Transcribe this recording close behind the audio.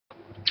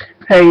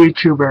Hey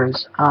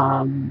YouTubers,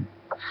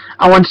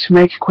 I wanted to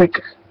make a quick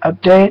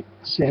update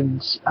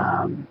since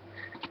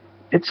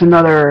it's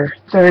another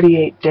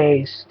 38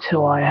 days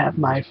till I have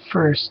my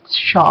first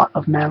shot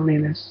of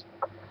manliness.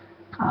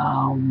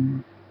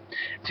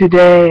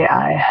 Today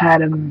I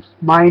had a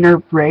minor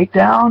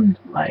breakdown,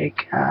 I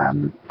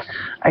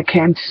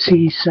came to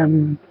see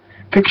some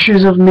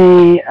pictures of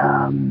me.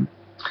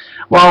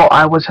 Well,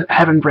 I was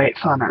having great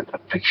fun at the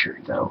picture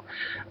though,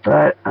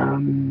 but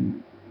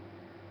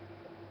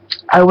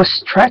I was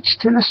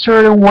stretched in a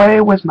certain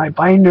way with my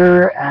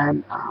binder,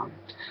 and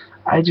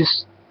I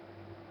just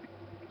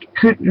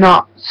could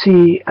not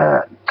see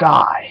a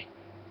guy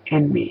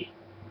in me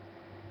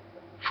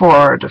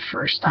for the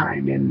first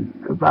time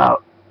in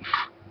about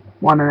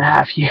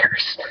 1.5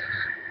 years.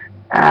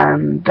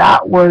 And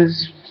that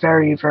was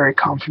very, very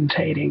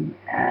confrontating,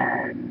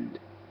 and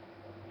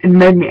it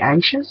made me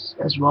anxious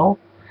as well.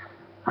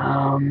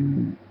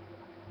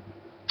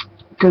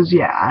 Because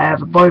yeah, I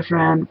have a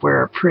boyfriend,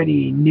 we're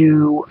pretty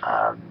new,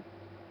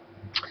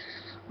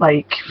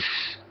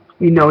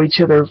 we know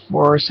each other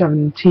for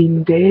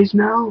 17 days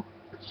now,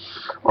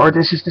 or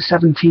this is the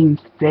 17th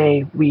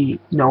day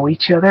we know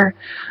each other,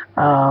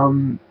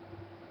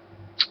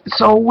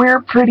 so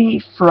we're pretty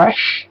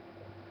fresh,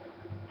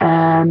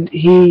 and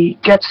he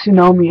gets to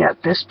know me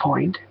at this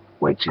point,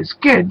 which is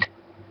good,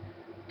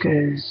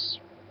 because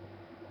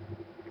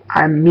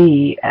I'm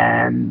me,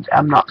 and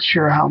I'm not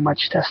sure how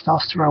much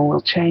testosterone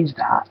will change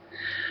that.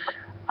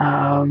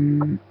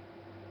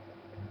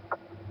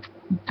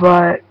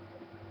 But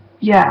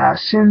yeah,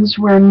 since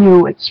we're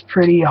new, it's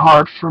pretty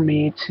hard for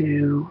me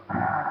to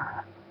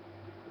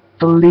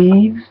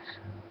believe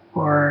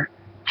or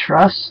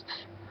trust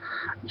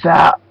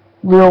that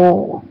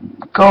we'll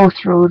go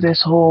through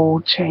this whole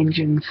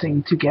changing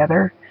thing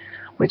together,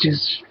 which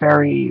is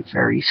very,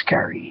 very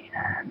scary,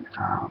 and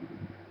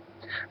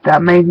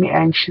that made me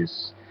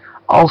anxious.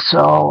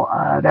 Also,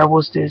 there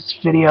was this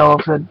video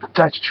of a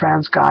Dutch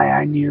trans guy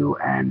I knew,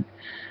 and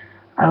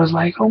I was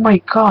like, oh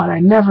my god, I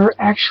never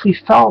actually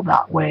felt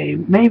that way.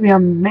 Maybe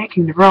I'm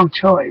making the wrong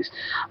choice.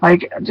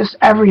 Like, just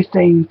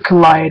everything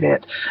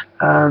collided.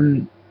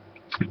 I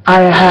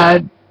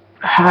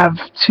have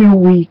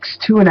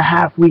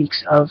 2.5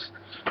 weeks of,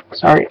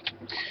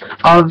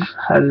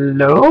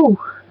 hello,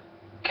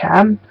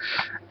 Cam?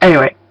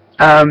 Anyway,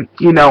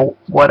 you know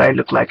what I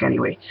look like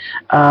anyway.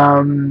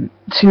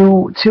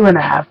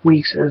 2.5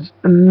 weeks of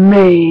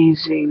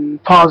amazing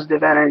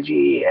positive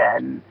energy,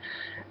 and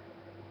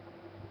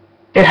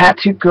it had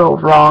to go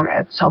wrong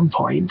at some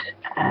point,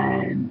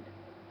 and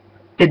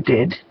it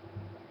did.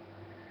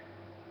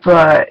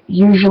 But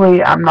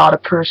usually I'm not a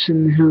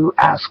person who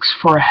asks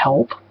for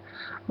help.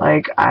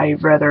 Like,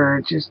 I'd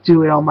rather just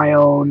do it on my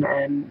own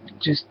and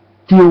just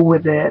deal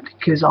with it,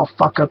 because I'll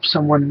fuck up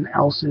someone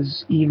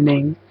else's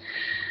evening.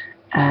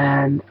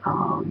 And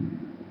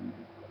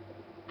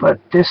but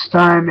this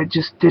time it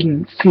just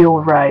didn't feel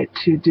right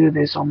to do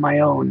this on my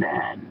own,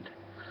 and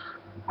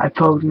I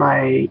poked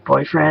my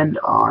boyfriend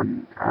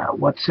on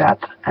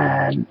WhatsApp,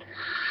 and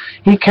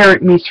he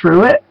carried me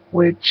through it,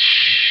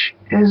 which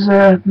is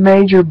a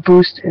major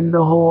boost in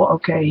the whole,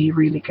 okay, he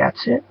really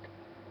gets it.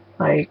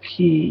 Like,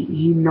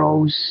 he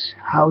knows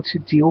how to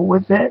deal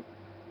with it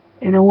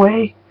in a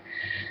way.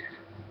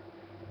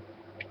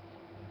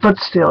 But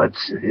still,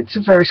 it's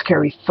a very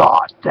scary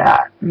thought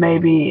that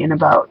maybe in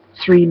about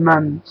 3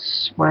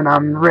 months, when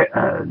I'm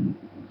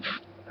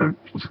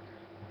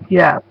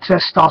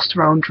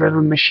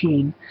testosterone-driven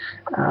machine,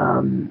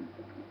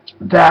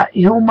 that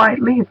he might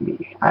leave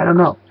me. I don't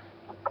know.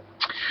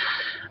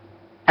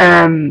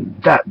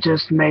 And that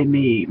just made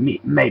me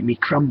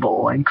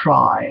crumble and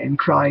cry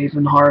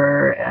even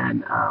harder.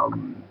 And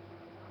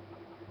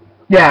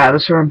yeah, at a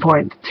certain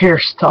point, the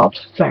tears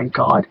stopped. Thank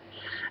God.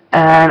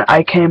 And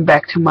I came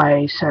back to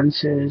my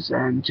senses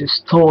and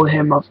just told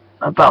him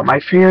about my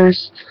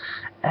fears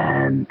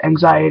and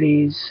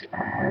anxieties,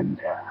 and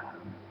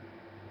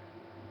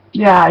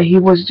yeah, he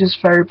was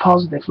just very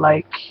positive,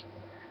 like,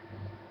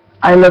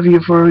 I love you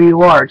for who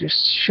you are,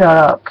 just shut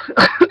up.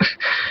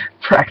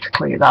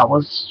 Practically, that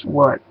was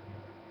what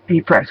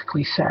he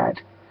practically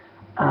said,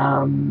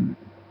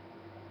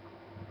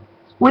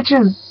 which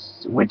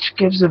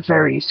gives a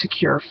very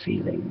secure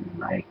feeling,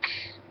 like,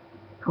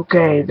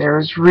 okay,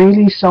 there's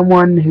really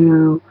someone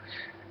who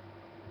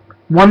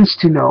wants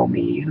to know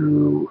me,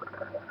 who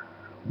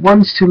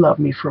wants to love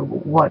me for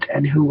what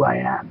and who I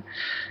am.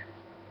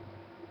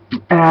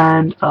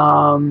 And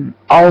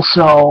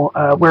also,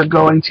 we're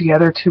going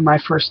together to my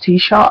first tee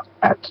shot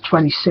at the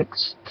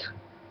 26th,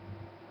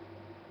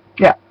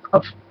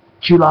 of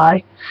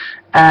July,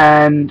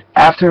 and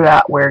after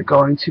that we're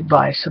going to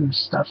buy some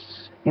stuff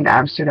in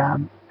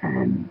Amsterdam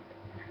and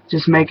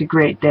just make a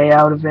great day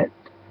out of it.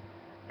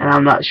 And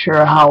I'm not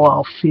sure how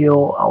I'll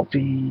feel. I'll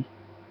be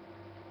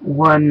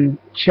one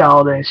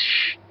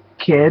childish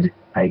kid,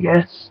 I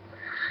guess.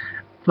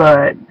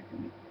 But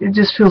it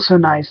just feels so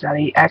nice that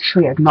he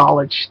actually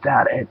acknowledged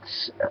that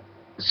it's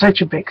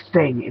such a big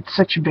thing. It's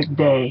such a big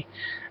day.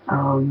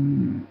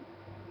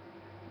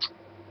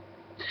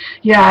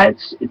 Yeah,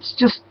 it's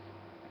just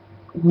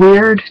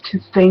weird to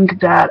think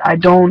that I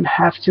don't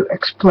have to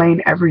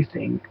explain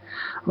everything.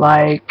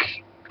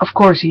 Like, of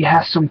course he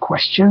has some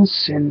questions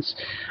since,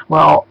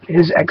 well,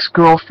 his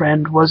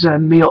ex-girlfriend was a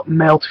male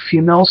to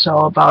female, so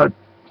about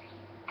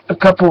a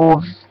couple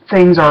of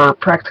things are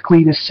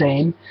practically the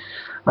same,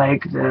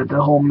 like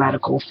the whole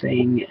medical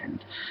thing,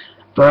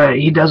 but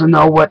he doesn't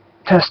know what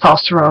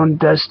testosterone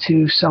does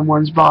to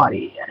someone's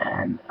body,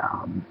 and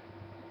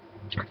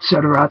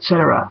etc.,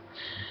 etc.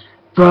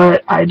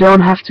 But I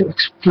don't have to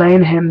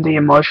explain him the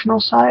emotional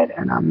side,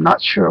 and I'm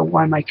not sure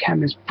why my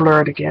cam is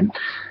blurred again.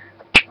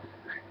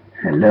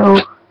 Hello?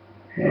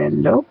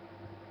 Hello?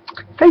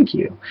 Thank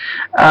you.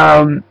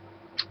 But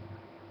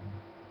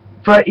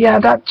yeah,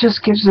 that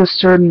just gives a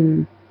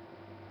certain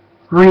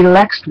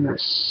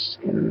relaxedness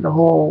in the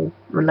whole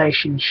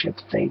relationship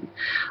thing.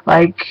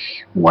 Like,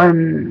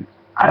 when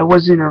I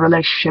was in a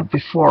relationship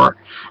before,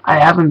 I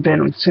haven't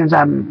been, since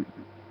I'm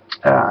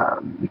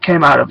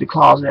came out of the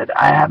closet,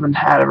 I haven't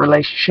had a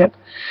relationship.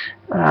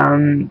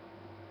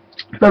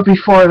 But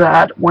before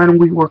that, when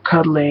we were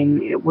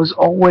cuddling, it was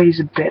always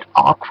a bit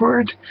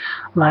awkward.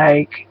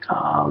 Like,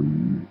 I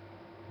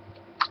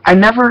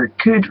never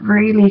could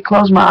really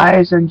close my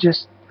eyes and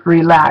just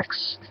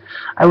relax.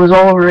 I was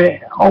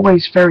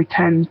always very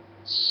tense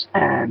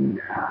and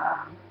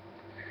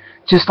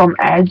just on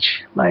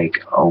edge,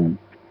 like, oh,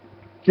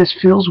 this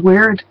feels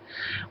weird.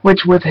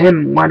 Which with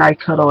him, when I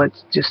cuddle,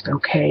 it's just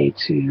okay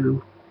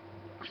to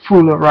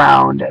fool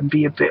around and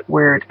be a bit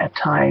weird at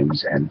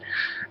times and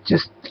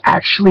just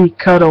actually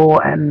cuddle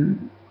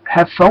and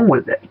have fun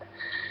with it.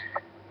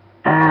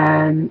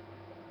 And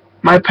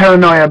my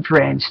paranoia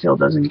brain still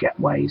doesn't get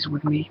why he's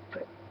with me,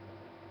 but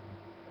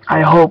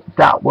I hope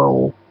that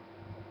will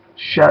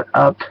shut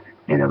up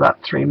in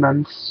about 3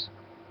 months,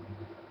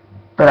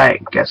 but I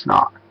guess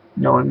not,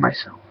 knowing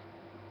myself.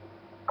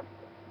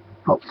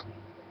 Hopefully.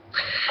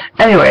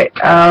 Anyway,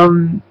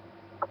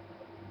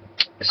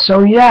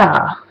 so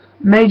yeah,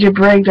 major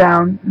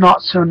breakdown,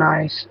 not so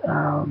nice.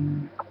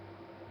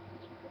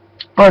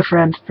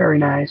 Boyfriend, very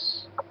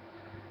nice.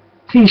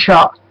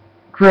 T-shot,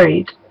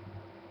 great.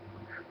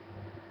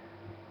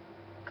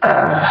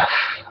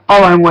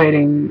 All I'm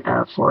waiting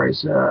for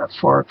is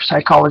for a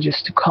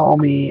psychologist to call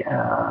me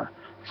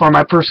for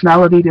my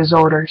personality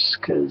disorders,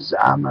 because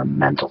I'm a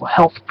mental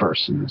health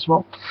person as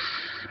well.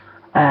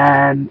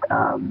 And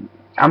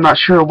I'm not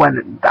sure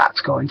when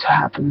that's going to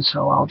happen,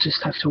 so I'll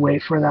just have to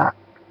wait for that.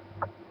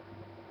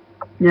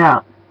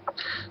 Yeah.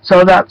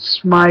 So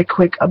that's my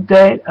quick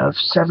update of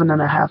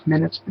 7.5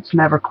 minutes. It's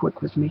never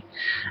quick with me.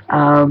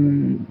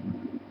 I'm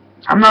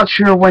not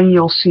sure when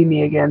you'll see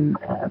me again.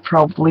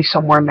 Probably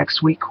somewhere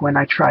next week when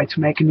I try to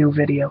make a new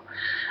video.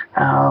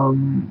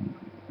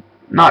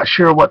 Not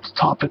sure what the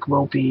topic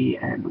will be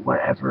and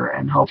whatever,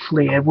 and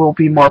hopefully it will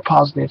be more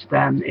positive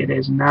than it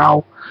is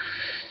now.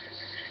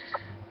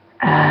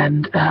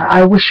 And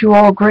I wish you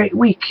all a great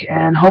week,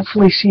 and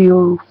hopefully see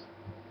you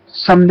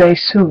someday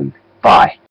soon. Bye.